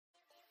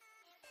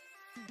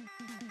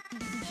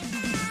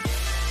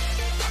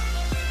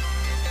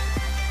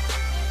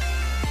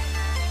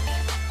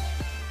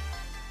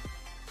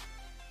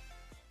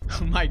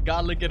Oh my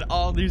god, look at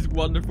all these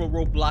wonderful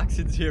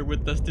Robloxians here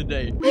with us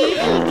today.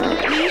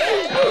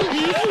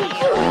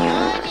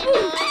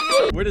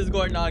 What is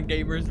going on,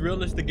 gamers?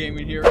 Realistic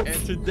Gaming here,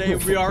 and today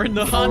we are in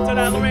the haunted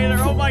elevator.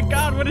 Oh my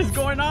god, what is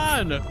going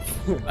on?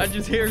 I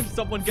just hear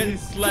someone getting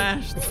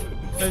slashed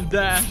and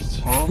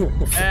dashed.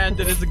 And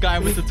it is a guy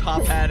with the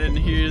top hat, and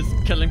he is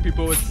killing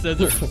people with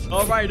scissors.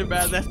 Alright,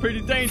 man, that's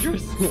pretty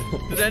dangerous.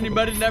 Did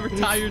anybody never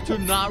tell you to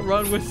not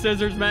run with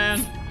scissors,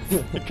 man?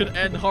 It could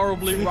end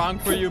horribly wrong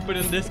for you, but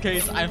in this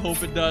case, I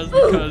hope it does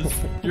because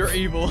you're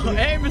evil.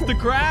 Hey, Mr.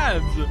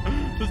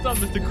 Krabs! What's up,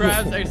 Mr.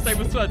 Krabs? Hey, say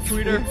what's up,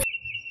 Tweeter.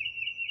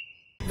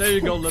 There you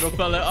go, little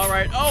fella.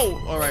 Alright,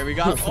 alright, we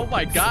got, oh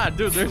my god,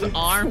 dude, there's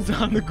arms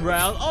on the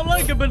ground. Oh,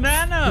 look, a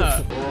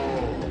banana!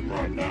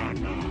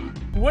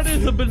 What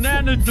is a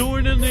banana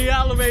doing in the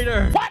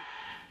elevator? What?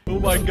 Oh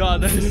my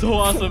god, that is so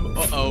awesome.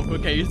 Uh-oh,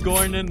 okay, he's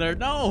going in there.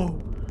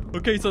 No!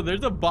 Okay, so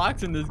there's a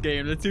box in this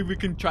game. Let's see if we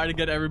can try to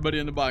get everybody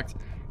in the box.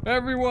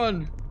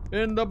 Everyone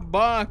in the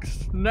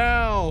box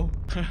now.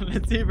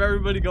 Let's see if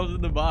everybody goes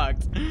in the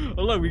box.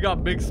 Oh look, we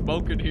got Big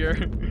Smoke in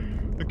here.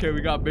 Okay, we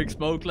got Big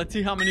Smoke. Let's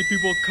see how many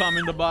people come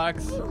in the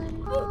box.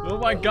 Oh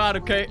my god,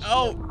 okay.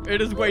 Oh,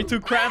 it is way too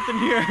cramped in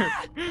here.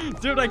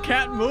 Dude, I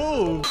can't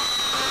move.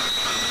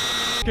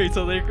 Okay,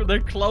 so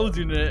they're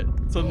closing it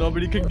so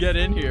nobody can get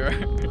in here.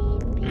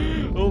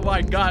 Oh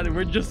my god,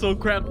 we're just so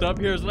cramped up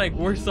here. It's like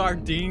we're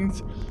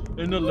sardines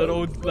in a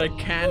little like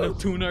can of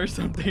tuna or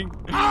something.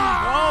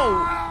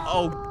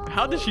 Oh,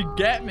 how did she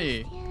get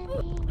me?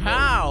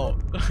 How?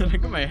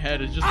 Look at my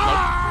head, it's just like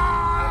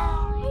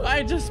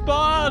I just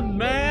spawned,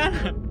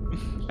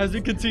 man. As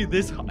you can see,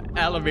 this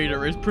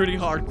elevator is pretty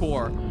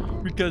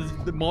hardcore because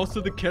most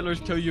of the killers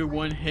kill you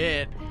one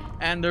hit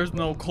and there's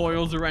no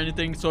coils or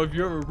anything. So if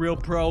you're a real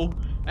pro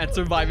at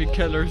surviving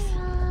killers,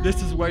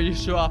 this is where you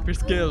show off your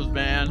skills,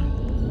 man.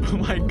 Oh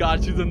my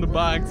god, she's in the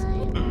box.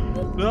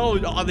 No,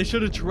 oh, they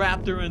should have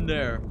trapped her in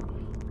there.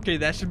 Okay,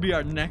 that should be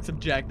our next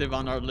objective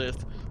on our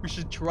list. We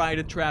should try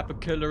to trap a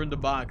killer in the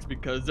box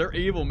because they're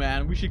evil,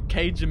 man. We should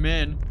cage them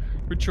in.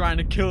 We're trying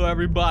to kill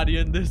everybody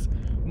in this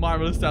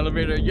marvelous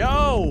elevator.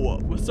 Yo,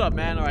 what's up,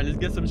 man? All right, let's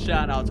get some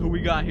shout outs. Who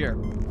we got here?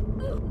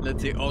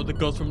 Let's see. Oh, the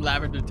ghost from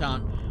Lavender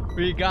Town.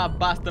 We got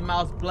Basta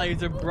Mouse,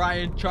 Blazer,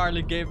 Brian,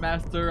 Charlie, Game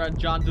Master,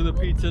 John Do the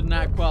Pizza,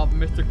 Naquel,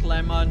 Mr.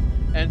 Clemon,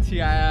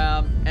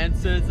 NTIM,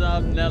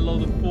 Ensism, Nello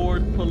the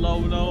Fourth,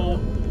 Polono,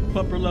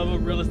 Pupper Level,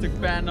 Realistic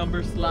Fan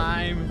Number,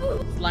 Slime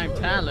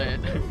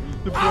Talent.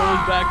 The Pro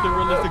is back, the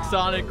Realistic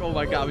Sonic. Oh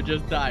my god, we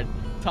just died.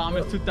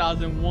 Thomas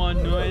 2001,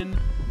 Nguyen,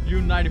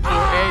 U94A,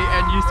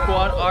 and U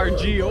Squad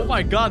RG. Oh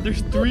my god,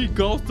 there's 3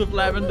 ghosts of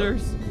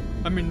Lavenders.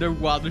 I mean,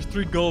 there's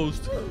 3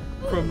 ghosts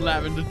from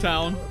Lavender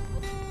Town.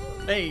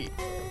 Hey.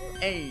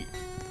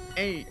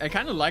 I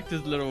kind of like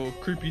this little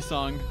creepy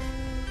song.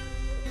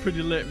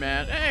 Pretty lit,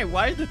 man. Hey,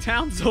 why is the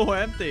town so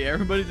empty?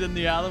 Everybody's in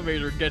the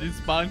elevator getting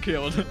spawn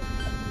killed.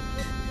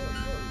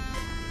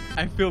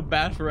 I feel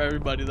bad for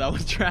everybody that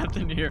was trapped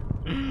in here.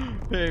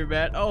 Hey,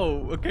 man.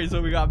 Oh, okay,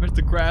 so we got Mr.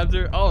 Krabs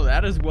here. Oh,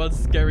 that is one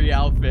scary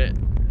outfit.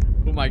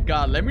 Oh my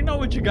god, let me know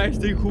what you guys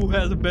think. Who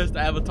has the best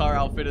avatar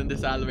outfit in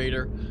this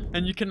elevator?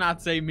 And you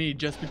cannot say me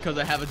just because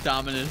I have a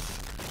Dominus.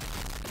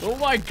 Oh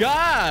my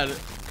god.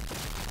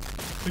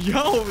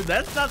 Yo,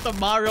 that's not the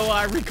Mario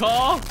I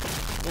recall.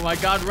 Oh my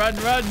god, run,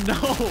 no.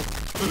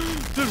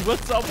 Dude,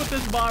 what's up with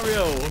this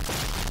Mario?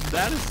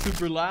 That is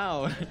super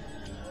loud.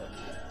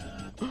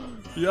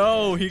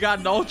 Yo, he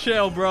got no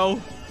chill,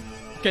 bro.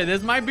 Okay,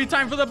 this might be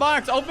time for the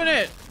box. Open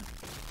it.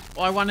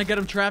 Oh, I want to get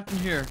him trapped in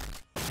here.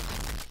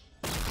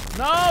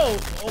 No.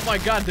 Oh my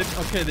god.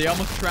 Okay, they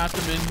almost trapped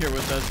him in here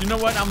with us. You know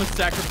what? I'm going to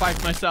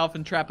sacrifice myself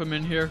and trap him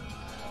in here.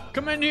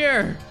 Come in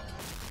here.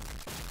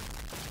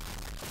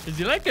 Is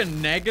he like a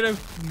negative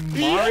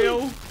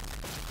Mario?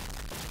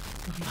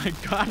 Oh my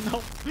god,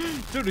 no.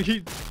 Dude,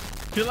 he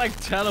like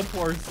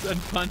teleports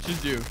and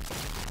punches you.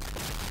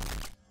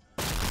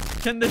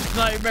 Can this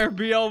nightmare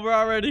be over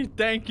already?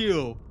 Thank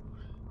you.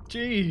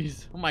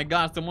 Jeez. Oh my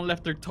god, someone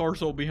left their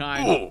torso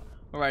behind. Oh.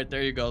 Alright,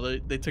 there you go.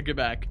 They took it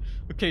back.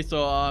 Okay,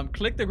 so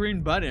click the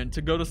green button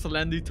to go to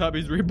Slendy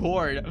Tubbies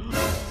Reborn.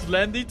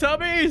 Slendy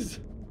Tubbies!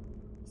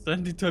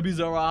 Slendy Tubbies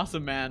are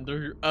awesome, man.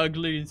 They're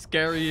ugly and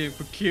scary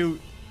and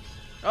cute.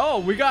 Oh,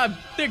 we got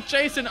Dick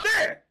Jason.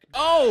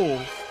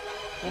 Oh!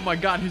 Oh my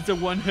god, he's a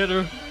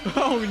one-hitter.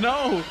 Oh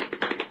no!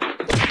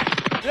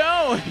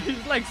 Yo,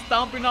 he's like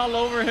stomping all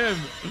over him.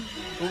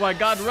 Oh my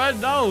god, run!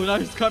 No, now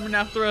he's coming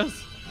after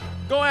us.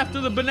 Go after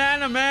the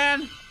banana,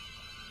 man!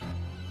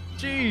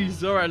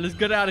 Jeez, alright, let's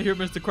get out of here,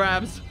 Mr.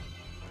 Krabs.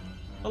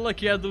 Oh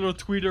look, he has a little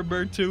tweeter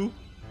bird too.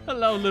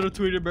 Hello, little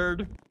tweeter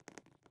bird.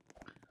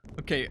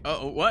 Okay,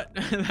 uh-oh, what?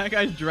 That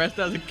guy's dressed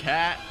as a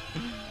cat.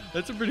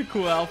 That's a pretty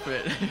cool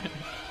outfit.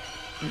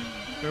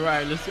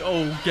 Alright, let's go.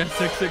 Oh, get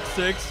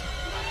 666.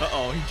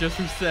 Uh-oh, he just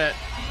reset.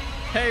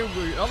 Hey,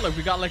 oh look,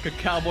 we got like a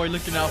cowboy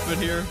looking outfit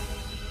here.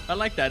 I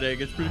like that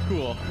egg, it's pretty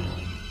cool.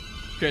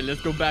 Okay,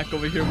 let's go back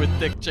over here with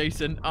Thick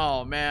Jason.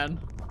 Oh, man.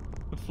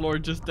 The floor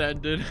just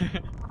ended.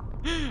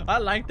 I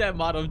like that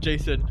mod of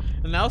Jason.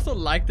 And I also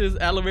like this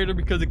elevator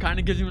because it kind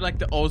of gives me like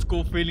the old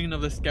school feeling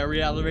of the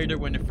scary elevator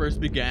when it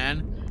first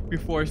began.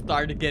 Before it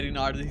started getting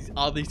all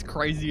these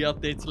crazy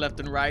updates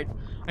left and right.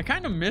 I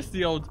kind of miss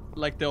the old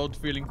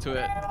feeling to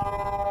it.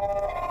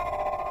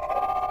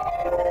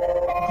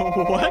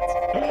 What?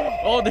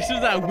 Oh, this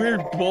is that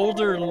weird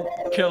boulder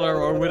killer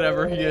or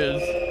whatever he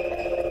is.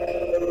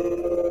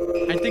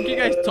 I think you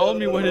guys told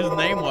me what his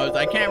name was.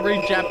 I can't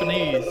read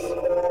Japanese.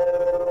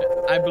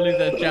 I believe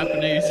that's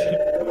Japanese.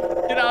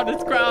 Get out,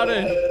 it's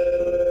crowded.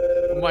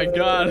 Oh my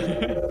god.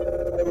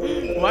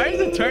 Why is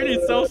it turning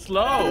so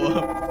slow?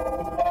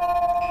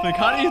 Like,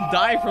 how do you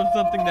die from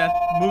something that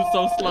moves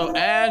so slow?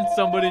 And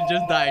somebody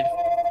just died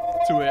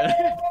to it.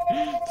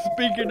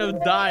 Speaking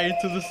of die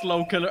to the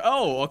slow killer.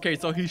 Oh, okay,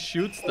 so he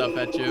shoots stuff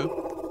at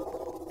you.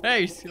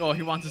 Hey, oh,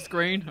 he wants a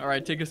screen?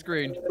 Alright, take a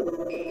screen.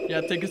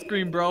 Yeah, take a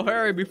screen, bro.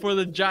 Hurry before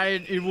the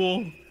giant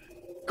evil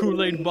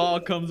Kool-Aid ball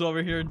comes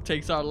over here and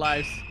takes our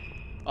lives.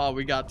 Oh,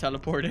 we got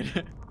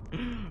teleported.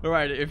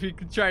 Alright, if you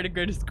could try to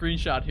get a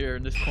screenshot here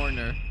in this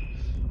corner.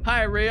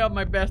 Hi, Rio,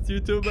 my best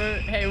YouTuber.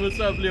 Hey, what's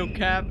up, Leo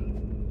Cap?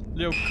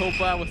 Leo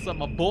Copa, what's up,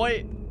 my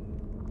boy?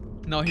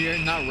 No, here,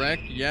 not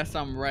Wreck. Yes,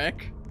 I'm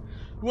Wreck.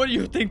 What do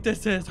you think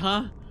this is,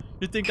 huh?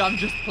 You think I'm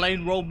just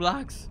playing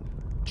Roblox?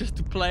 Just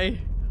to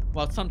play?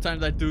 Well,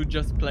 sometimes I do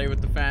just play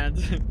with the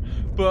fans.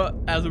 But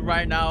as of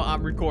right now,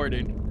 I'm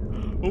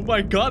recording. Oh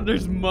my god,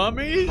 there's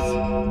mummies?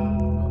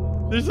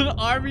 There's an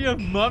army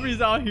of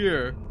mummies out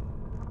here.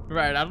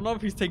 Right, I don't know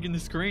if he's taking the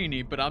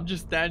screen, but I'm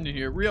just standing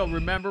here. Rio,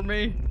 remember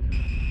me?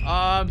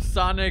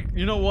 Sonic.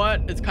 You know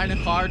what? It's kind of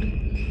hard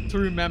to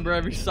remember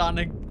every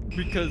Sonic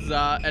because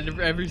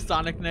every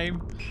Sonic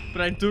name,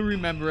 but I do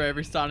remember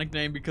every Sonic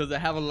name because I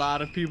have a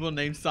lot of people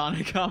named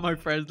Sonic on my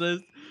friends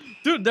list.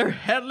 Dude, they're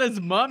headless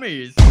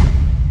mummies.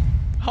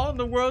 How in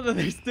the world are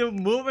they still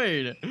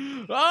moving?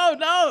 Oh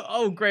no!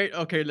 Oh great.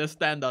 Okay, let's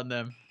stand on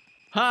them.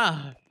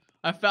 Ha!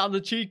 I found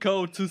the cheat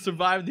code to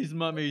survive these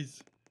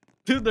mummies.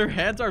 Dude, their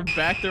heads are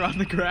back there on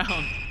the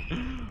ground.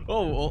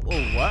 Oh,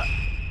 what?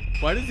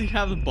 Why does he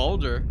have a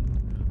boulder?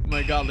 Oh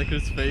my god, look at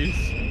his face.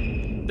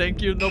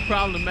 Thank you, no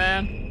problem,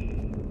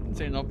 man.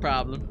 Say no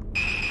problem.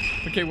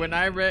 Okay, when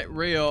I read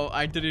Rio,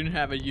 I didn't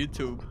have a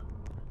YouTube.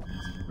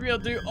 Rio,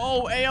 dude.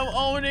 Oh,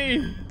 Ao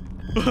Oni.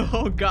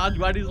 Oh god,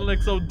 why does it look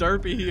so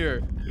derpy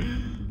here?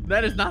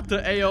 That is not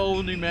the Ao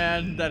Oni,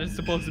 man. That is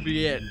supposed to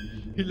be it.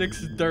 He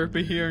looks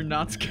derpy here,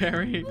 not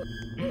scary.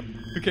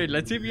 Okay,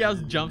 let's see if he has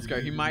a jump scare.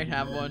 He might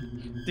have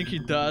one. I think he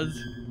does.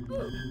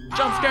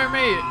 Jump scare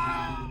me!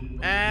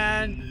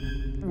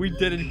 And we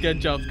didn't get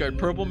jump scared.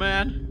 Purple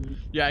Man?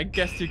 Yeah, I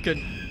guess you could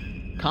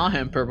call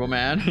him Purple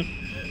Man.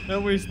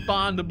 And we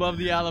spawned above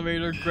the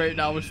elevator. Great,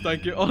 now we're stuck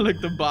here. Oh, look,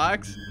 the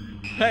box.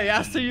 Hey,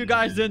 I see you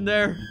guys in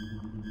there.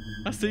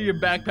 I see your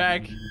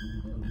backpack.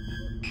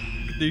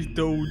 Look at these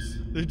dudes.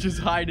 They're just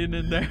hiding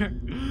in there.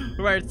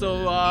 Alright,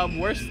 so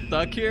we're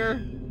stuck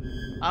here.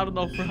 I don't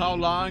know for how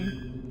long.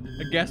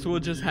 I guess we'll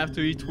just have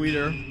to eat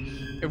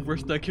Tweeter if we're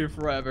stuck here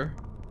forever.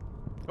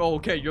 Oh,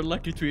 okay, you're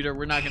lucky, Tweeter.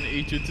 We're not gonna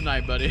eat you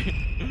tonight, buddy.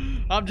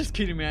 I'm just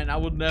kidding, man. I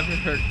would never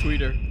hurt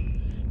Tweeter.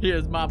 He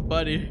is my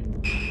buddy.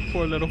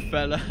 Poor little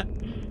fella.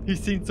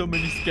 He's seen so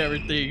many scary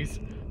things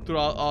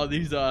throughout all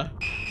these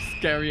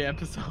scary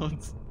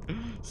episodes.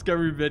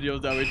 Scary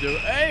videos that we do.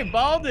 Hey,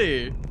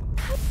 Baldi!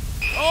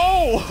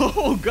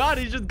 Oh god,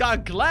 he just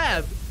got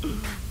clapped.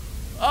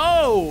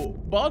 Oh,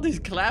 Baldi's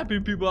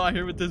clapping people out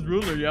here with this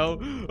ruler, yo.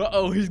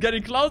 Uh-oh, he's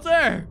getting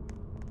closer.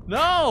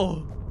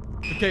 No.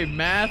 Okay,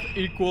 math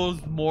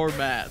equals more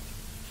math.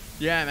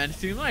 Yeah, man, it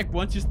seems like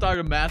once you start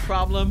a math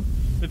problem,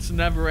 it's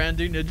never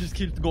ending. It just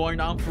keeps going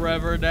on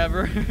forever and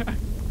ever.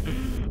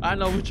 I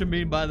know what you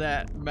mean by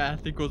that.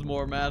 Math equals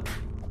more math.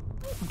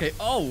 Okay,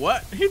 oh,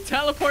 what? He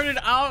teleported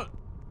out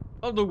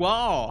of the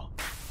wall.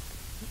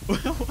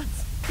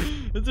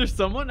 Is there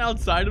someone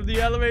outside of the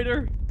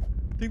elevator?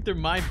 I think there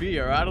might be,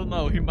 or I don't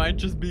know. He might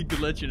just be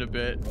glitching a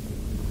bit.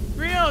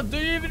 Rio, do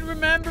you even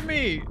remember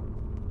me?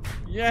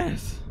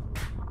 Yes.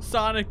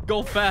 Sonic,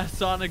 go fast.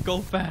 Sonic, go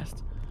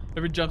fast.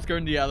 Every jump scare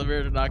in the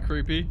elevator is not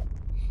creepy.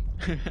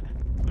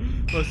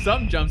 Well,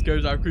 some jump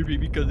scares are creepy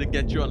because they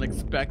get you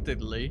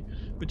unexpectedly.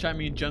 Which, I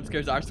mean, jump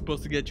scares are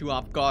supposed to get you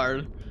off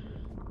guard.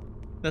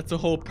 That's the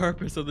whole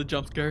purpose of the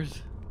jump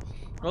scares.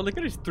 Oh, look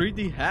at his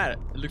 3D hat.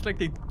 It looks like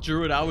they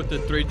drew it out with the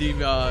 3D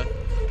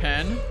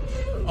pen.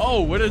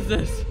 Oh, what is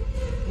this?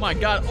 Oh my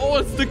god. Oh,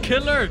 it's the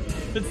killer.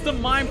 It's the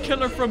mime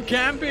killer from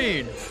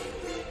camping.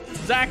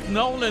 Zach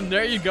Nolan.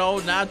 There you go.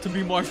 Now to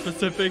be more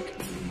specific.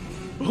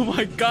 Oh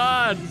my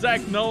god.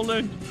 Zach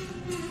Nolan.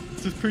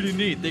 This is pretty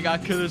neat. They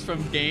got killers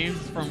from games,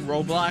 from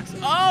Roblox.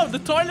 Oh, the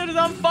toilet is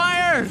on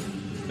fire.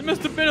 It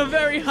must have been a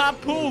very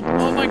hot poop.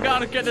 Oh my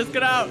god. Okay, let's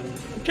get out.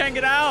 We can't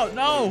get out.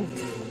 No.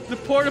 The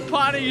porta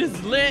potty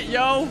is lit,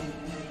 yo.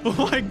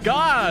 Oh my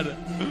god.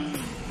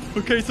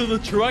 Okay, so the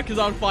truck is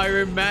on fire.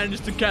 It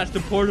managed to catch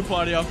the porta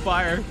potty on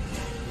fire.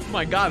 Oh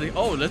my god.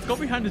 Oh, let's go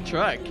behind the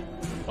truck.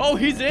 Oh,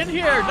 he's in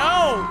here.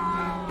 No.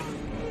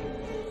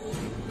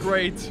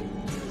 great.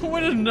 Who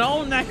would have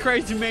known that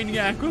crazy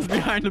maniac was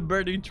behind the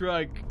burning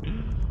truck?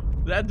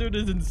 That dude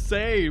is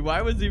insane.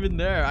 Why was he even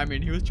there? I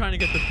mean, he was trying to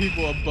get the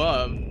people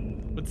above.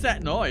 What's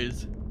that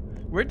noise?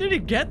 Where did he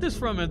get this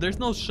from? There's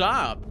no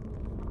shop.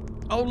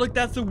 Oh, look,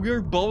 that's the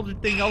weird boulder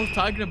thing I was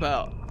talking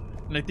about.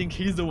 And I think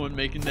he's the one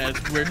making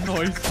that weird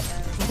noise.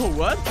 Oh,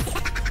 what?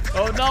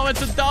 Oh, no,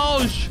 it's a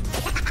Doge.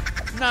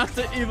 Not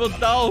the evil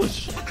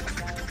Doge.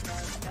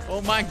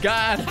 Oh, my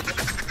God.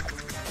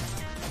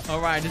 All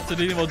right, it's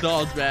an evil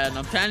Doge, man.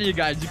 I'm telling you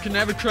guys, you can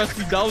never trust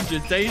the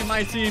Doges. They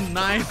might seem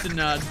nice and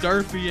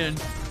derpy and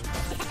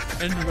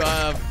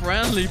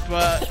friendly,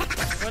 but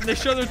when they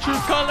show their true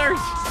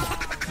colors,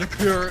 they're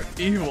pure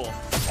evil.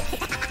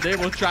 They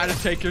will try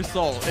to take your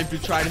soul if you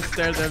try to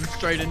stare them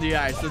straight in the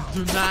eye. So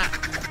do not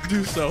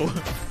do so.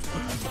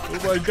 Oh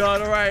my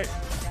God, all right.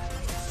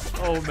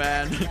 Oh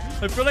man,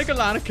 I feel like a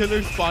lot of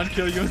killers spawn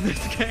kill you in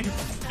this game,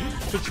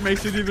 which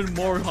makes it even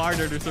more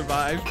harder to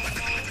survive.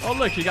 Oh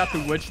look, you got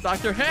the witch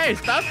doctor. Hey,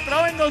 stop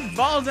throwing those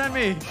balls at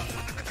me.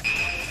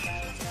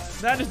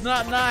 That is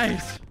not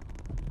nice.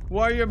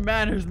 What are your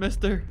manners,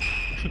 mister?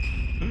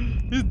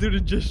 This dude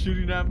is just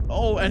shooting at him.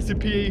 Oh,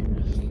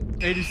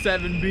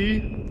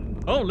 SCP-87B.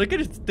 Oh, look at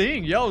his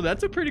thing. Yo,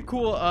 that's a pretty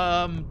cool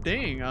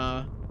thing.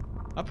 I'll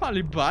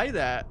probably buy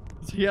that.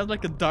 He has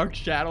like a dark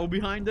shadow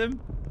behind him.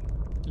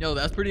 Yo,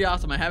 that's pretty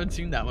awesome. I haven't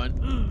seen that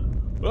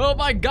one. Oh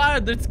my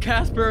God, it's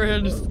Casper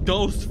and his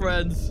ghost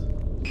friends.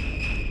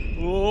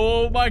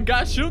 Oh my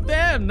God, shoot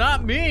them,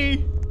 not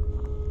me.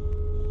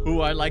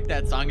 Oh, I like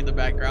that song in the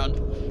background.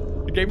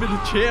 It gave me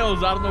the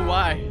chills. I don't know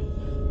why.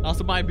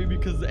 Also might be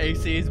because the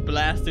AC is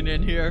blasting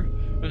in here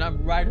and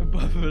I'm right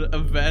above a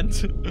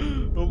vent.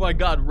 Oh my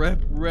God,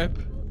 rip.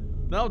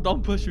 No,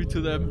 don't push me to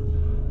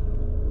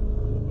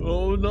them.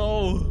 Oh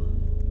no.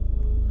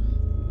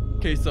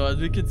 Okay, so as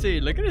we can see,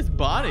 look at his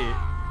body.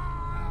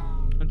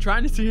 I'm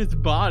trying to see his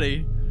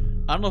body.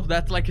 I don't know if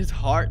that's like his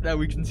heart that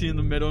we can see in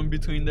the middle in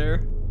between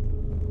there.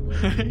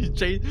 he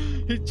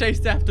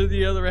chased after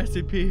the other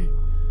SCP.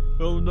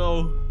 Oh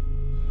no.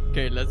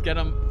 Okay, let's get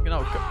him. You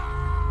know,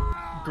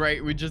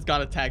 great, we just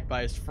got attacked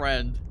by his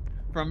friend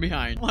from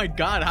behind. Oh my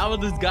God, how is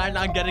this guy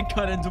not getting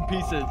cut into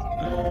pieces?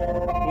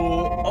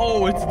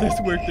 Oh, it's this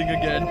weird thing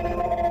again.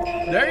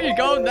 There you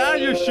go, now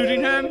you're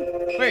shooting him.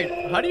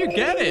 Wait, how do you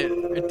get it?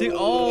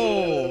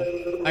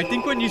 I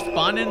think when you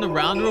spawn in the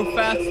round real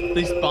fast,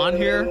 they spawn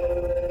here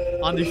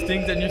on these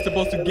things and you're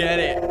supposed to get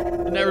it.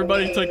 And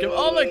everybody took him.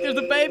 Oh, look, there's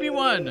a baby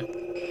one.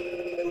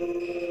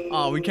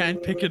 Oh, we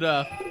can't pick it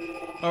up.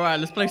 All right,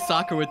 let's play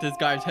soccer with this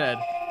guy's head.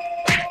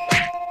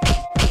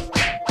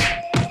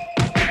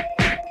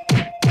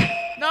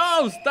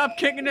 No, stop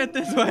kicking it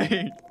this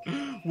way.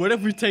 What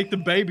if we take the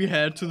baby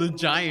head to the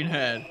giant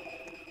head?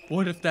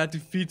 What if that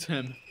defeats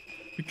him?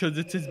 Because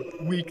it's his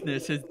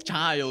weakness, his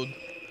child,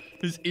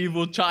 his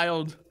evil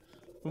child.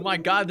 Oh my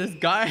God, this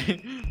guy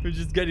who's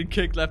just getting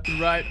kicked left and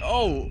right.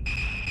 Oh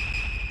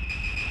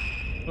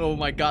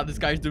my God, this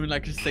guy's doing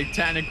like a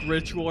satanic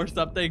ritual or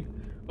something.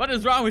 What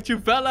is wrong with you,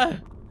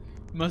 fella?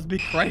 Must be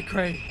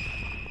cray.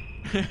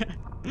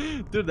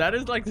 Dude, that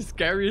is like the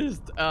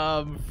scariest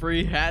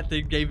free hat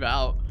they gave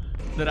out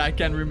that I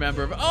can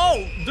remember.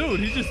 Oh, dude,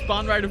 he just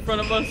spawned right in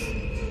front of us.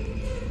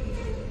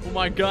 Oh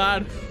my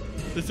God,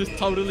 this is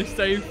totally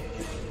safe.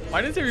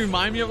 Why does he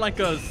remind me of like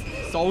a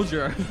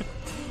soldier?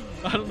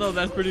 I don't know,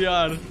 that's pretty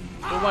odd.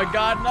 Oh my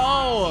God,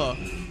 no!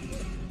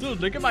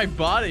 Dude, look at my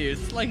body.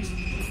 It's like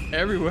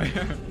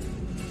everywhere.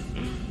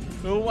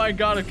 Oh my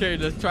God, okay,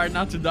 let's try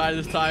not to die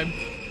this time.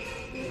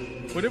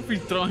 What if we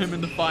throw him in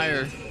the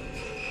fire?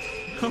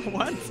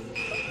 What?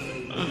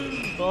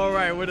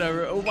 Alright,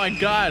 whatever. Oh my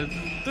God.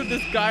 Dude,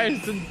 this guy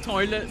is in the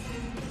toilet.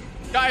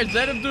 Guys,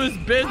 let him do his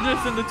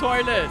business in the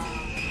toilet.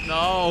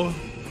 No.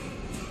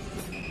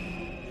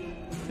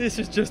 This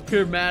is just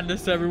pure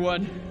madness,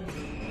 everyone.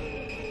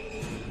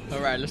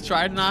 Alright, let's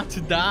try not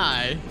to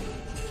die.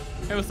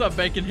 Hey, what's up,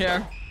 bacon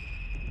hair?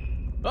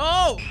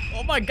 Oh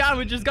my God,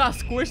 we just got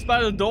squished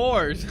by the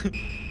doors.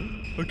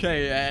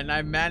 Okay, and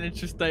I managed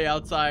to stay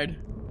outside.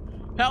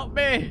 Help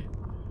me!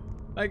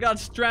 I got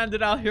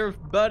stranded out here,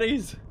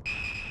 buddies.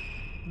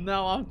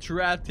 Now I'm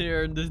trapped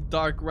here in this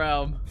dark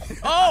realm.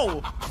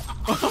 Oh!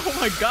 Oh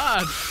my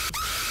God!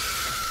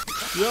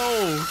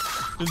 Yo,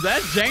 is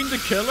that Jane the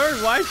Killer?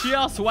 Why is she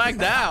all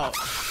swagged out?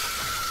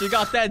 She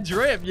got that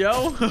drip,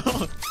 yo.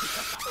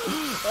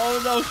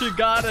 Oh no, she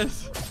got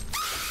us.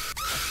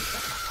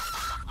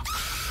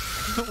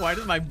 Why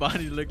does my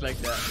body look like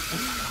that?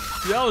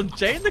 Yo,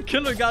 Jane the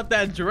Killer got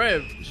that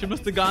drip. She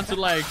must have gone to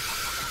like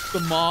the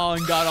mall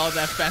and got all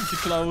that fancy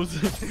clothes.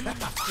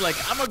 Like,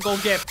 I'm gonna go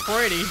get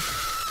pretty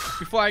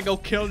before I go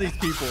kill these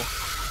people.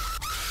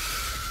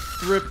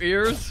 Rip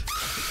ears?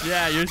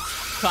 Yeah, you're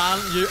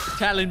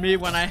telling me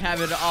when I have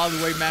it all the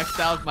way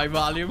maxed out, my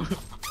volume.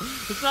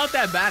 It's not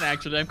that bad,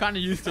 actually. I'm kind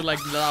of used to like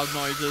loud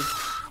noises.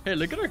 Hey,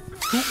 look at her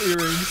hoop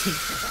earrings.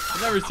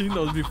 I've never seen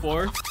those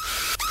before.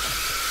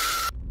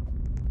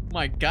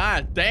 My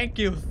God, thank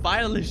you.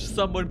 Finally,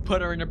 someone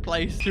put her in her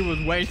place. She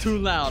was way too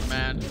loud,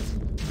 man.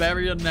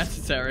 Very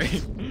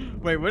unnecessary.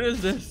 Wait, what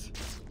is this?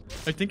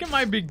 I think it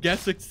might be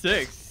guest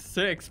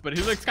 666, but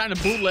he looks kind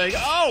of bootleg.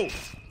 Oh!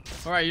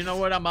 All right, you know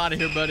what? I'm out of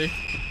here, buddy.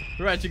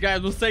 All right, you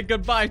guys, we'll say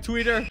goodbye,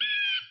 tweeter.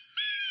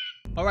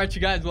 All right,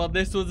 you guys, well,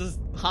 this was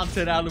a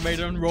haunted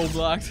elevator in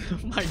Roblox.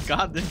 Oh my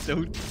god, this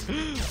dude.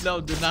 No,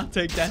 do not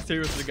take that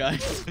seriously,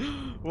 guys.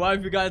 Well,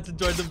 if you guys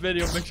enjoyed the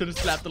video, make sure to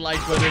slap the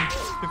like button.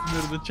 If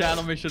you're new to the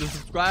channel, make sure to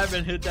subscribe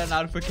and hit that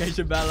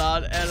notification bell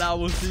on. And I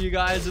will see you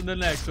guys in the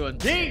next one.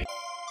 Yeet!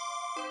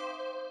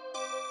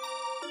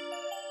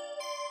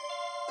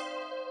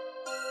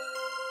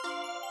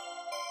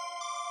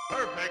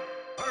 Perfect,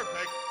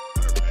 perfect.